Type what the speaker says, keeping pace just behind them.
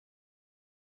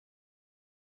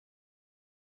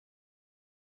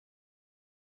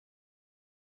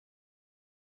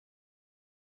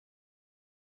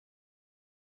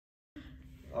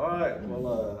All right,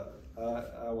 well,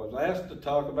 I was asked to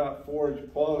talk about forage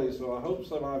quality, so I hope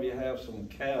some of you have some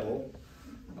cattle.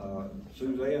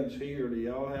 Suzanne's here. Do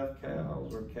y'all have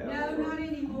cows or cattle? No, not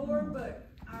anymore, but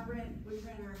we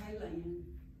rent our hay land.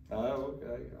 Oh,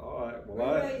 okay. All right. We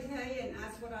Well, raise hay, and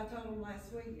that's what I told them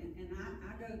last week, and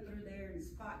I go through there and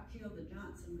spot kill the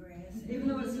Johnson grass, even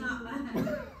though it's not mine.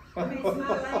 I mean, it's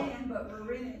my land, but we're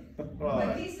renting. Right.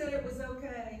 But he said it was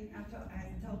okay. I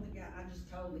told the guy, I just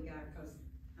told the guy, because,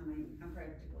 I mean, I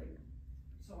practically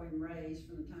saw him raised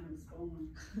from the time he was born,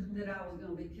 that I was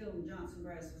gonna be killing Johnson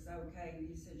grass was okay, and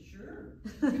he said, sure.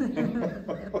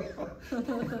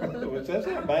 Which that's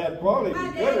not bad quality. My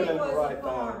You got it daddy at the was right a time.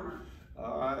 farmer.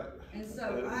 All right. And so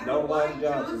I don't don't like like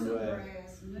Johnson Johnson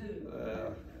grass. grass,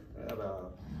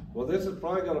 no. Well, this is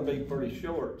probably going to be pretty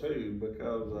short too,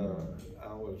 because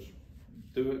I was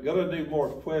going to do more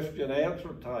question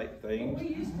answer type things. We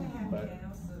used to have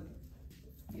cows, so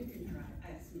you can try to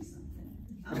ask me something.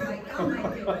 I'll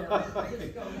make it up.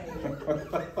 Just go ahead.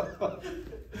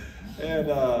 And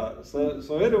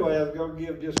so anyway, I was going to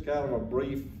give just kind of a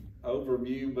brief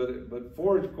overview, but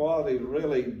forage quality is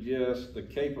really just the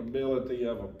capability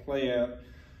of a plant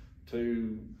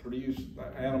to produce the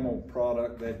animal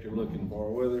product that you're looking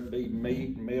for, whether it be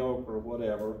meat, milk, or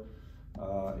whatever.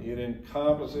 It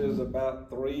encompasses about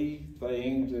three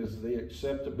things: is the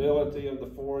acceptability of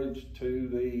the forage to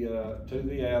the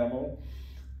animal,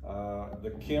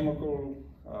 the chemical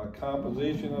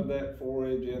composition of that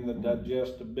forage, and the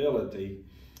digestibility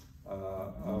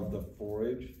of the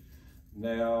forage.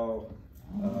 Now,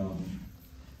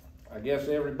 I guess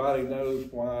everybody knows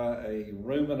why a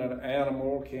ruminant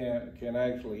animal can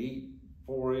actually eat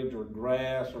forage or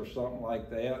grass or something like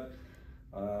that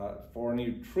for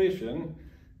nutrition,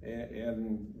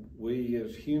 and we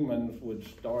as humans would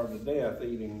starve to death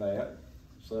eating that.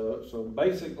 So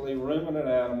basically, ruminant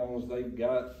animals, they've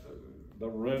got the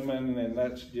rumen, and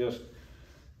that's just,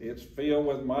 it's filled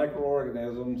with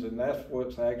microorganisms, and that's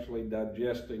what's actually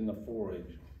digesting the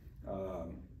forage.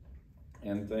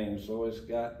 And things. So it's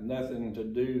got nothing to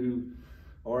do,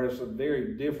 or it's a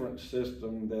very different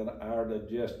system than our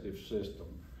digestive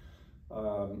system.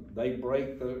 They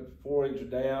break the forage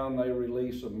down, they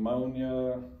release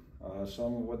ammonia,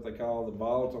 some of what they call the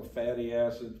volatile fatty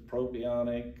acids,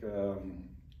 propionic,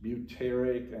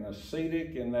 butyric, and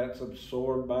acetic, and that's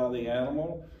absorbed by the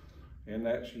animal, and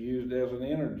that's used as an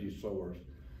energy source.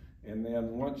 And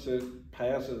then once it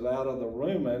passes out of the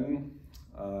rumen,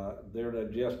 their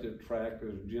digestive tract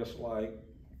is just like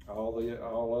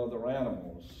all other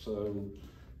animals. So,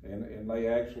 and they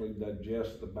actually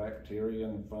digest the bacteria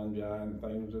and fungi and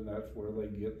things, and that's where they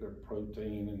get their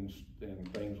protein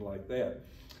and things like that.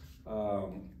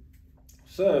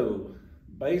 So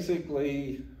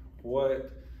basically,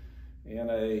 what in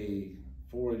a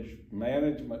forage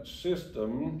management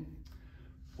system,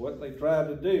 what they try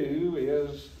to do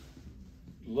is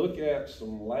look at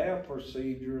some lab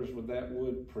procedures that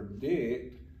would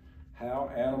predict how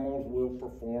animals will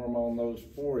perform on those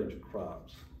forage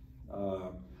crops.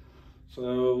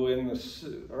 So in the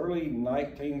early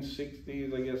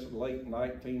 1960s, I guess late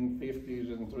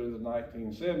 1950s and through the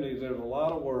 1970s, there's a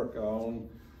lot of work on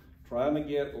trying to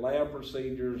get lab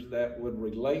procedures that would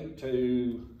relate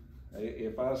to,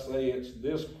 if I say it's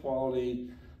this quality,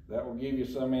 that will give you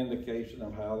some indication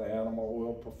of how the animal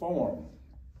will perform.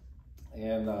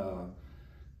 And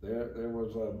there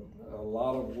was a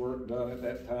lot of work done at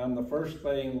that time. The first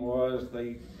thing was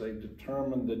they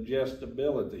determined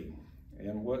digestibility.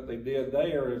 And what they did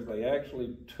there is they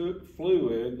actually took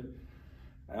fluid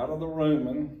out of the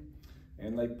rumen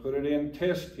and they put it in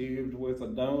test tubes with a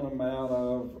known amount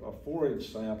of a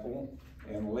forage sample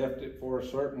and left it for a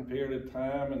certain period of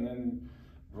time, and then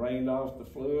drained off the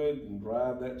fluid and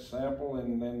dried that sample,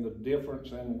 and then the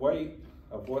difference in weight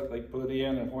of what they put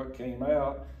in and what came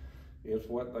out is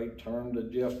what they term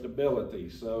digestibility.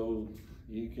 So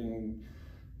you can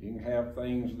have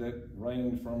things that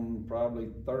range from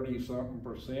probably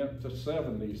 30-something% to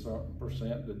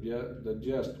 70-something%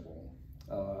 digestible,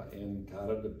 and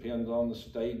kind of depends on the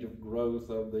stage of growth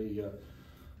of the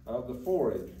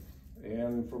forage.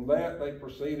 And from that, they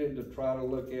proceeded to try to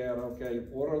look at, okay,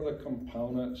 what are the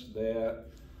components that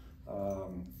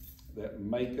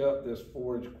make up this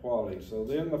forage quality? So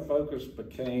then the focus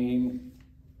became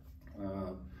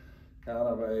kind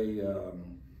of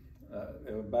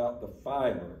about the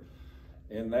fiber,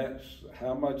 and that's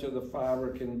how much of the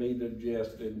fiber can be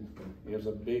digested is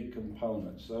a big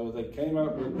component. So they came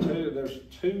up with there's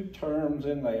two terms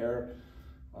in there.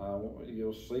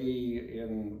 You'll see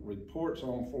in reports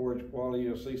on forage quality,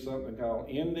 you'll see something called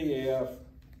NDF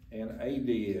and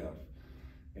ADF.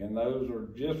 and those are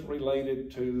just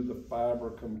related to the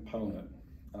fiber component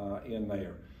in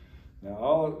there.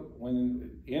 Now, when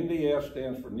NDF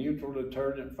stands for neutral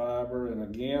detergent fiber, and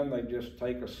again, they just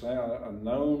take a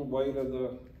known weight of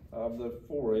the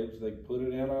forage, they put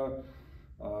it in a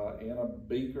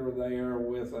beaker there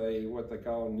with what they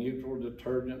call neutral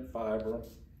detergent fiber,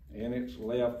 and it's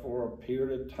left for a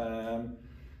period of time,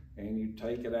 and you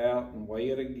take it out and weigh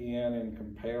it again and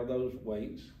compare those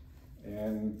weights.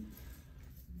 And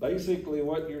basically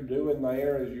what you're doing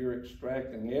there is you're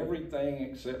extracting everything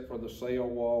except for the cell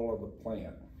wall of the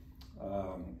plant.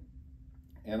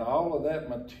 And all of that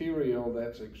material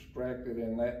that's extracted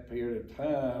in that period of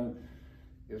time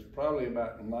is probably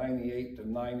about 98 to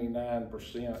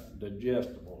 99%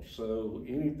 digestible. So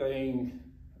anything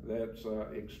that's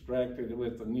extracted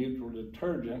with the neutral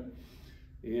detergent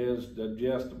is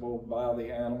digestible by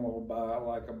the animal by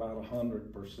like about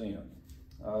 100%.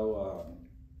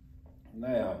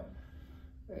 Now,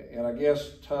 and I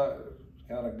guess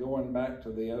kind of going back to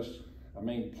this, I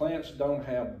mean, plants don't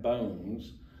have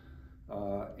bones,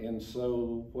 and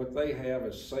so what they have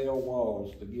is cell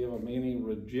walls to give them any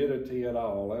rigidity at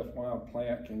all. That's why a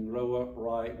plant can grow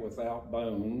upright without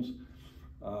bones.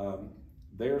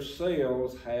 Their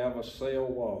cells have a cell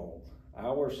wall.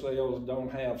 Our cells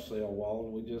don't have cell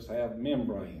walls, we just have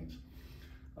membranes.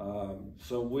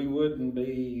 So we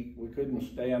couldn't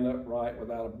stand upright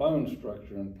without a bone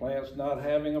structure, and plants not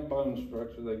having a bone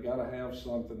structure, they've got to have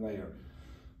something there.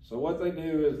 So what they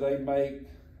do is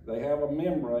they have a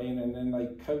membrane, and then they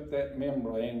coat that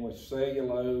membrane with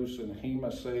cellulose and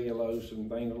hemicellulose and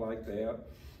things like that.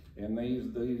 And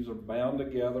these are bound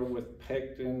together with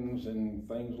pectins and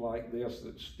things like this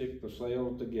that stick the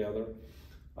cells together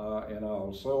and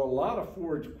all. So a lot of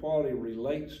forage quality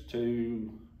relates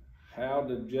to how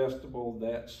digestible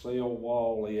that cell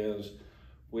wall is,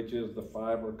 which is the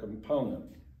fiber component.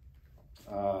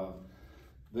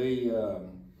 The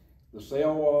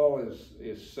cell wall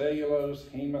is cellulose,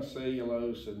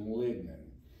 hemicellulose, and lignin.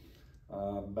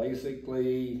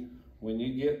 Basically, when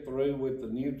you get through with the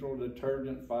neutral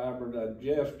detergent fiber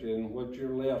digestion, what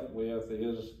you're left with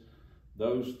is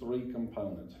those three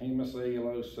components: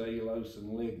 hemicellulose, cellulose,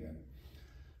 and lignin.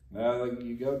 Now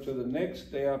you go to the next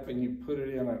step and you put it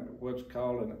in what's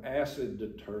called an acid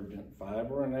detergent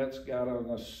fiber, and that's got an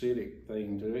acidic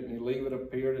thing to it, and you leave it a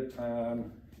period of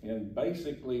time, and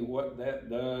basically what that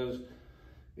does,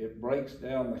 it breaks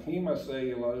down the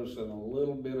hemicellulose and a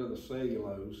little bit of the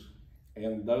cellulose,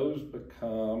 and those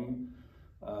become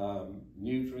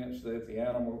nutrients that the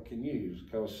animal can use,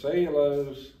 because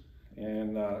cellulose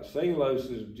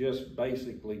is just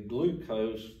basically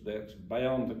glucose that's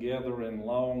bound together in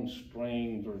long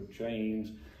strings or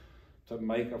chains to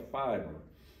make a fiber.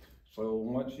 So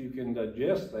once you can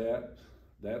digest that,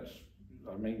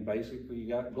 basically you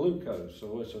got glucose.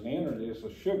 So it's it's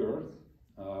a sugar,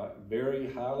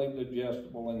 very highly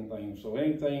digestible in things. So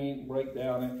anything you can break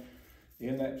down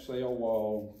in that cell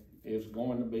wall is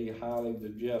going to be highly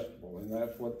digestible, and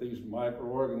that's what these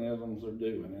microorganisms are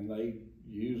doing, and they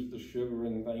use the sugar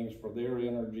and things for their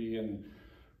energy and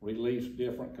release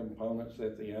different components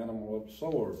that the animal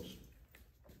absorbs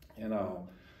and all.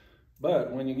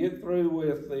 But when you get through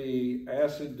with the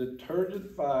acid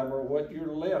detergent fiber, what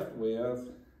you're left with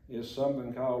is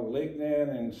something called lignin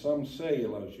and some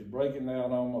cellulose. You're breaking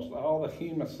down almost all the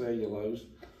hemicellulose,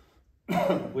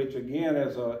 which again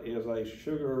is a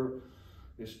sugar.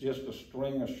 It's just a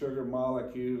string of sugar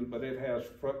molecules, but it has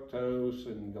fructose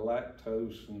and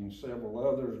galactose and several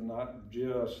others, not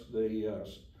just the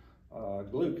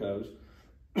glucose.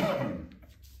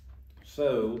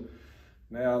 So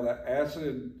now the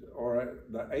acid, or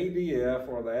the ADF,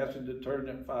 or the acid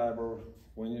detergent fiber,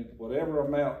 whatever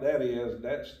amount that is,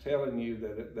 that's telling you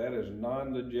that that is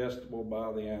non-digestible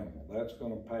by the animal. That's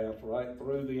going to pass right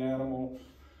through the animal,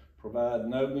 provide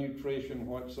no nutrition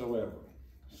whatsoever.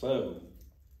 So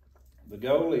the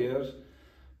goal is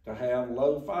to have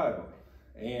low fiber,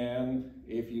 and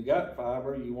if you got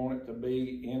fiber, you want it to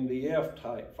be NDF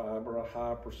type fiber, a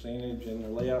high percentage,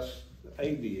 and less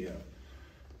ADF.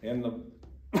 And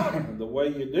the way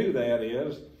you do that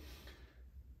is,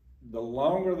 the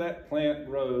longer that plant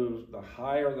grows, the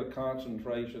higher the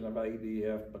concentration of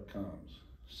ADF becomes.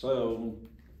 So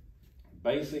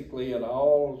basically it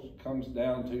all comes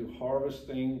down to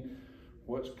harvesting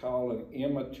what's called an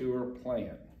immature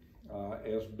plant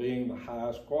as being the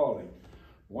highest quality.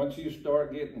 Once you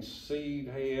start getting seed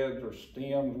heads or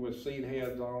stems with seed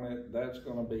heads on it, that's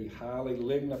going to be highly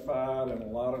lignified and a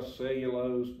lot of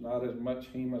cellulose, not as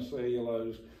much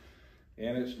hemicellulose,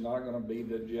 and it's not going to be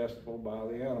digestible by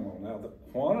the animal. Now the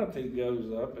quantity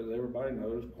goes up, as everybody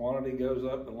knows, quantity goes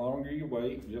up the longer you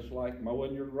wait, just like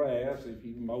mowing your grass. If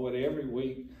you mow it every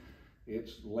week,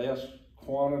 it's less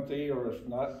quantity, or it's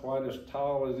not quite as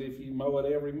tall as if you mow it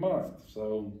every month.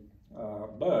 So,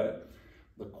 but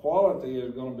the quality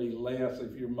is going to be less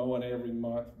if you're mowing every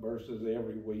month versus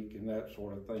every week and that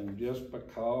sort of thing, just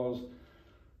because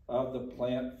of the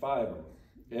plant fiber.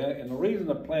 And the reason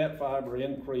the plant fiber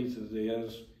increases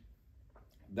is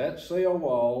that cell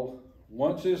wall,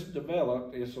 once it's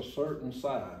developed, it's a certain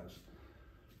size.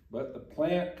 But the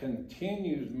plant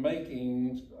continues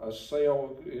making a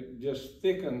cell, it just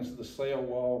thickens the cell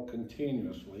wall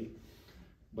continuously,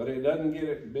 but it doesn't get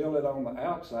it built on the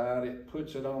outside, it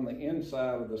puts it on the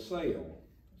inside of the cell.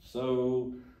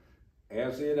 So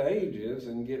as it ages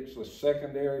and gets a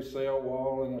secondary cell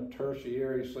wall and a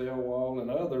tertiary cell wall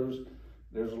and others,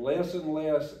 there's less and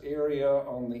less area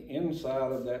on the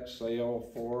inside of that cell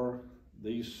for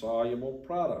these soluble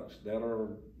products that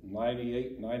are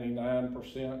 98,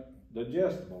 99%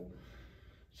 digestible.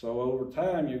 So over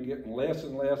time, you're getting less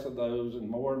and less of those and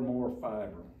more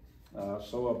fiber.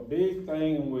 So a big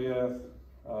thing with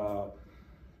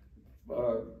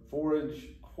forage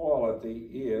quality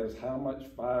is how much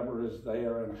fiber is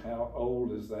there and how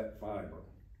old is that fiber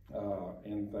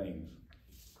in things.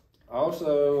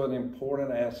 Also, an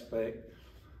important aspect,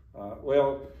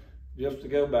 well, just to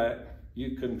go back,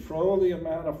 you control the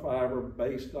amount of fiber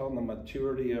based on the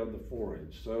maturity of the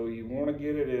forage. So you want to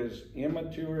get it as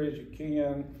immature as you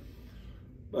can,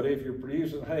 but if you're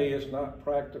producing hay, it's not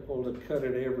practical to cut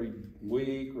it every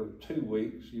week or 2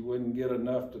 weeks. You wouldn't get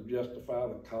enough to justify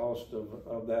the cost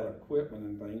of that equipment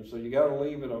and things. So you got to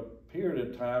leave it a period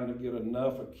of time to get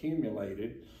enough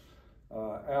accumulated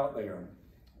out there.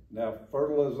 Now,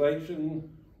 fertilization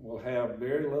will have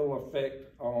very little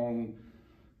effect on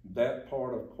that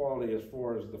part of quality as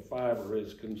far as the fiber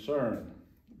is concerned,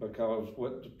 because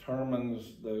what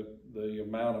determines the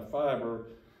amount of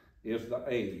fiber is the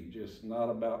age. It's not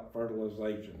about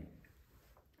fertilization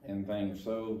and things.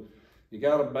 So you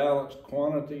got to balance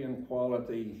quantity and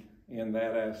quality in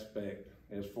that aspect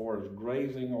as far as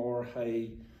grazing or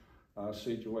hay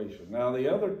situation. Now, the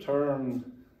other term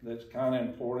that's kind of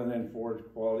important in forage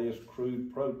quality is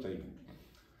crude protein.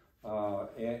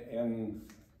 And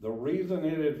the reason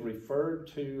it is referred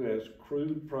to as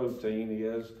crude protein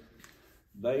is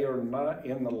they are not,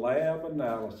 in the lab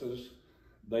analysis,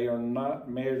 they are not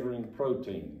measuring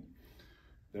protein.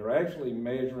 They're actually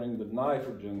measuring the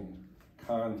nitrogen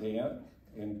content,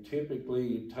 and typically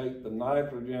you take the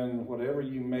nitrogen, whatever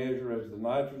you measure as the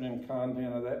nitrogen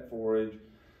content of that forage,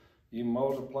 you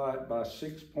multiply it by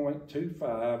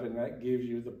 6.25, and that gives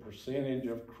you the percentage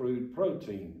of crude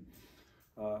protein.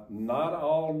 Not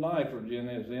all nitrogen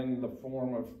is in the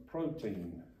form of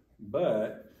protein,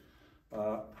 but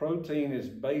protein is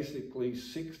basically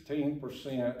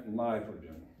 16%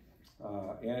 nitrogen.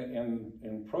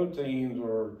 And proteins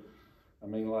are, I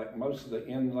mean, like most of the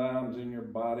enzymes in your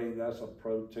body, that's a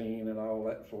protein and all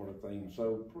that sort of thing.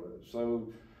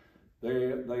 So they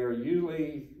are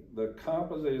usually, the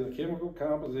chemical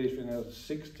composition is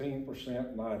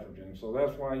 16% nitrogen. So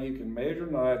that's why you can measure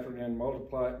nitrogen,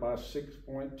 multiply it by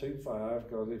 6.25,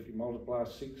 because if you multiply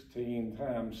 16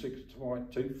 times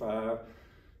 6.25,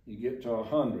 you get to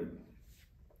 100.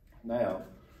 Now,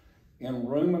 in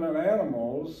ruminant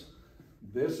animals,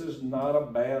 this is not a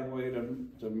bad way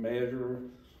to measure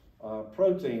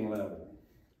protein level,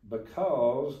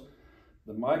 because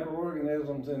the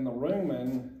microorganisms in the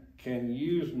rumen can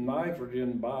use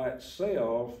nitrogen by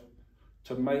itself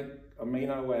to make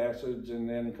amino acids and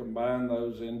then combine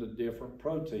those into different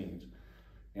proteins.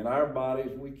 In our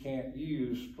bodies, we can't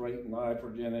use straight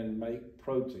nitrogen and make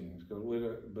proteins,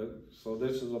 so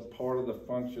this is a part of the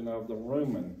function of the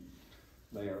rumen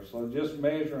there. So just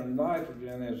measuring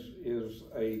nitrogen is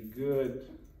a good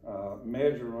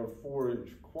measure of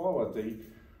forage quality,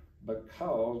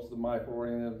 because the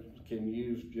microorganisms can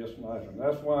use just nitrogen.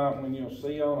 That's why when you'll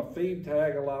see on a feed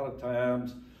tag a lot of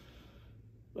times,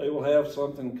 they will have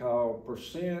something called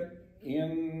percent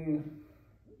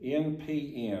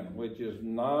NPN, which is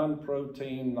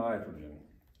non-protein nitrogen.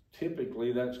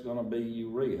 Typically that's going to be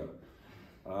urea.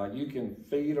 You can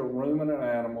feed a ruminant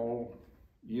animal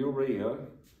urea,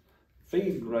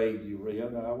 feed grade urea.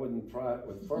 Now I wouldn't try it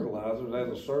with fertilizers at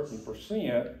a certain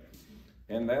percent,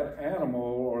 and that animal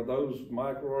or those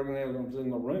microorganisms in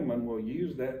the rumen will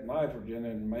use that nitrogen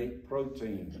and make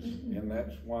proteins. And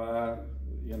that's why,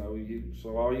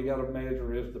 so all you got to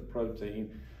measure is the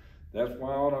protein. That's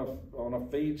why on a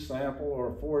feed sample or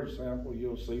a forage sample,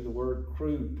 you'll see the word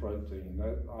crude protein.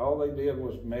 All they did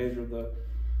was measure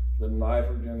the the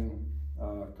nitrogen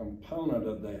component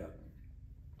of that.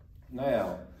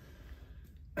 Now,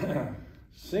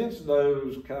 since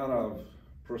those kind of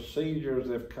procedures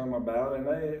have come about, and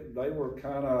they were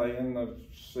kind of in the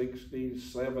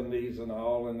 60s, 70s and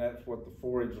all, and that's what the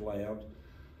Forage labs,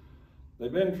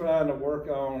 they've been trying to work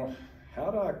on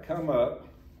how do I come up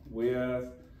with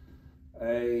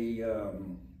a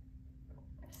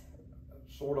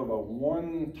sort of a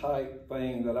one type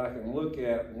thing that I can look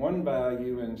at one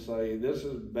value and say this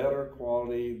is better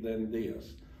quality than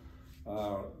this,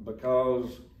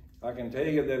 because I can tell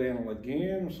you that in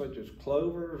legumes such as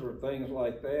clovers or things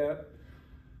like that,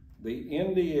 the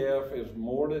NDF is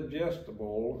more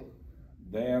digestible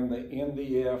than the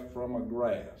NDF from a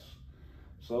grass.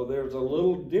 So there's a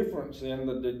little difference in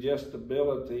the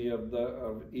digestibility of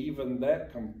even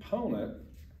that component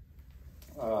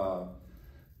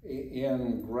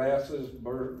in grasses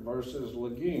versus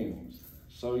legumes.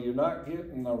 So you're not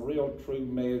getting a real true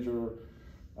measure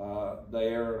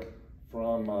there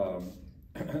from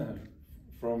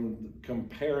from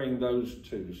comparing those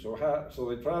two. So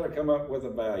they try to come up with a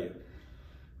value.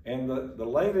 And the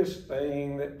latest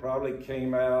thing that probably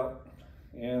came out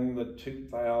in the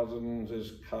 2000s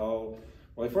is called,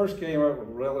 well, they first came up with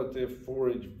relative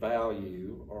forage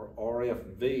value, or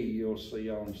RFV, you'll see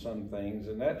on some things,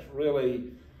 and that's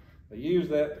really, they use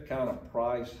that to kind of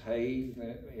price hay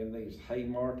in these hay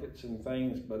markets and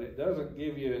things, but it doesn't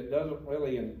give you, it doesn't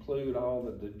really include all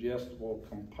the digestible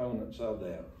components of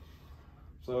that.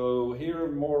 So here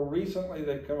more recently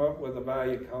they've come up with a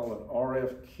value called an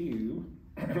RFQ,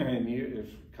 and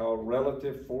it's called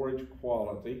relative forage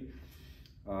quality.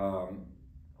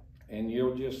 And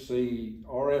you'll just see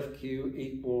RFQ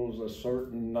equals a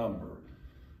certain number.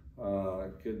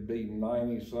 It could be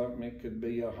 90 something, it could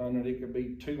be 100, it could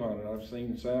be 200. I've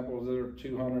seen samples that are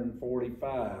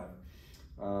 245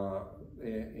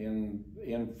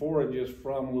 in forages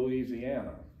from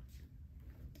Louisiana.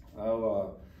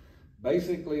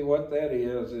 Basically what that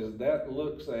is that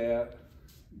looks at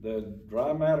the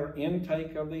dry matter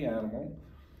intake of the animal,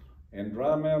 and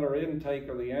dry matter intake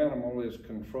of the animal is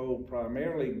controlled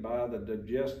primarily by the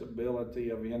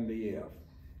digestibility of NDF,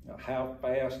 how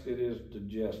fast it is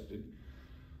digested.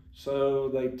 So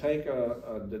they take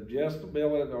a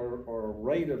digestibility or a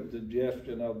rate of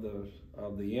digestion of the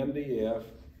NDF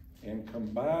and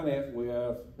combine it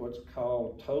with what's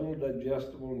called total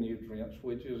digestible nutrients,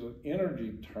 which is an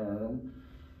energy term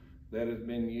that has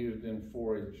been used in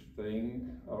forage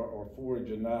or forage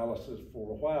analysis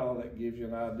for a while, that gives you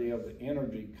an idea of the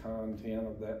energy content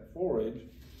of that forage.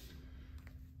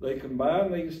 They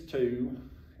combine these two,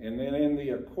 and then in the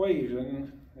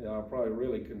equation, I'll probably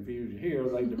really confuse you here,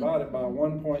 they divide it by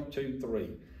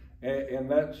 1.23.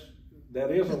 And that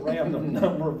is a random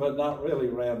number, but not really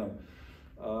random.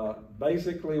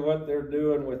 Basically what they're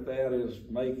doing with that is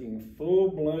making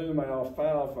full bloom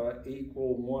alfalfa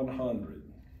equal 100.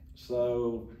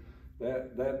 So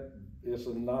that is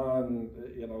a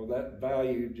that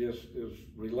value just is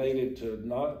related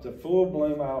to full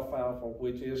bloom alfalfa,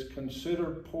 which is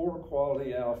considered poor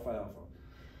quality alfalfa.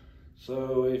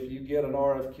 So if you get an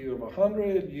RFQ of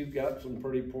 100, you've got some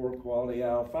pretty poor quality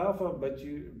alfalfa, but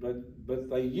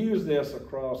they use this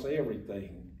across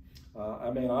everything.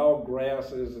 All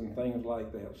grasses and things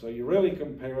like that. So you're really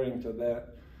comparing to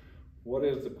that, what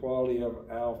is the quality of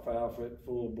alfalfa at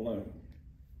full bloom?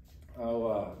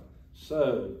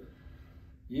 So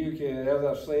you can, as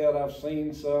I said, I've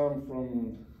seen some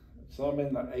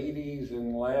in the 80s,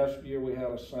 and last year we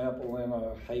had a sample in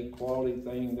a hay quality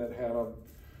thing that had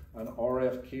an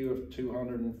RFQ of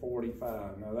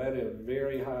 245. Now that is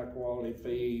very high quality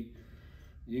feed.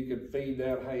 You could feed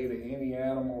that hay to any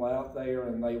animal out there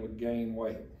and they would gain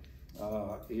weight.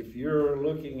 If you're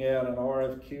looking at an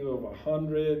RFQ of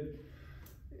 100,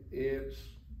 it's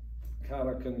kind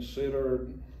of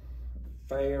considered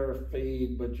fair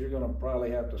feed, but you're going to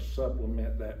probably have to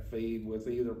supplement that feed with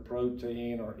either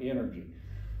protein or energy.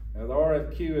 Now the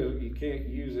RFQ, you can't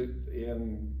use it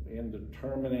in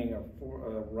determining a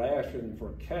ration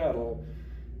for cattle.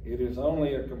 It is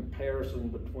only a comparison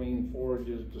between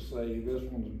forages to say this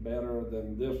one's better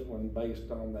than this one based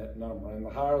on that number. And the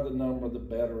higher the number, the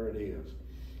better it is.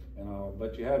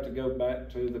 But you have to go back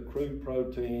to the crude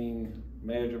protein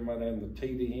measurement and the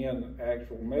TDN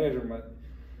actual measurement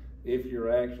if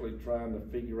you're actually trying to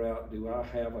figure out, do I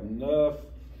have enough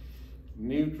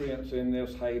nutrients in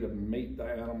this hay to meet the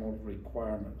animal's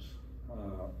requirements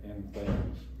and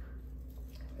things.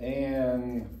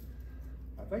 And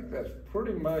I think that's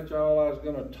pretty much all I was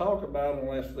going to talk about,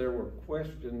 unless there were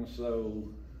questions.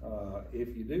 So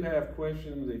If you do have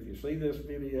questions, if you see this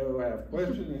video, have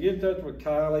questions, get in touch with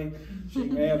Kylie. She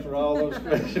can answer all those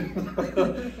questions.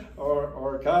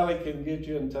 or Kylie can get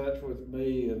you in touch with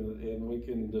me and we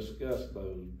can discuss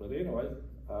those. But anyway,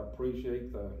 I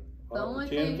appreciate the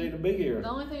opportunity to be here. The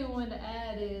only thing I wanted to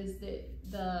add is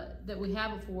that we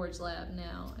have a Forage lab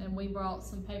now, and we brought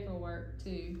some paperwork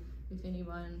too, if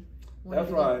anyone wanted.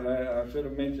 That's right. I should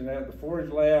have mentioned that. The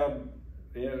Forage lab,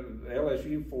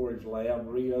 LSU Forage lab,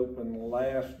 reopened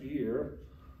last year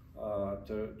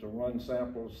to run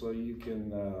samples, so you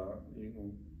can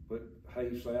put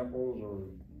hay samples or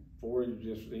forage,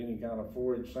 just any kind of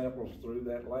forage samples through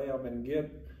that lab and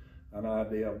get an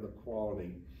idea of the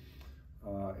quality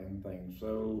and things.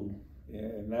 So,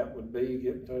 and that would be,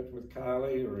 get in touch with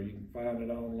Kylie, or you can find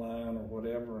it online or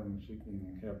whatever, and she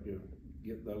can help you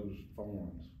get those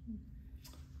forms.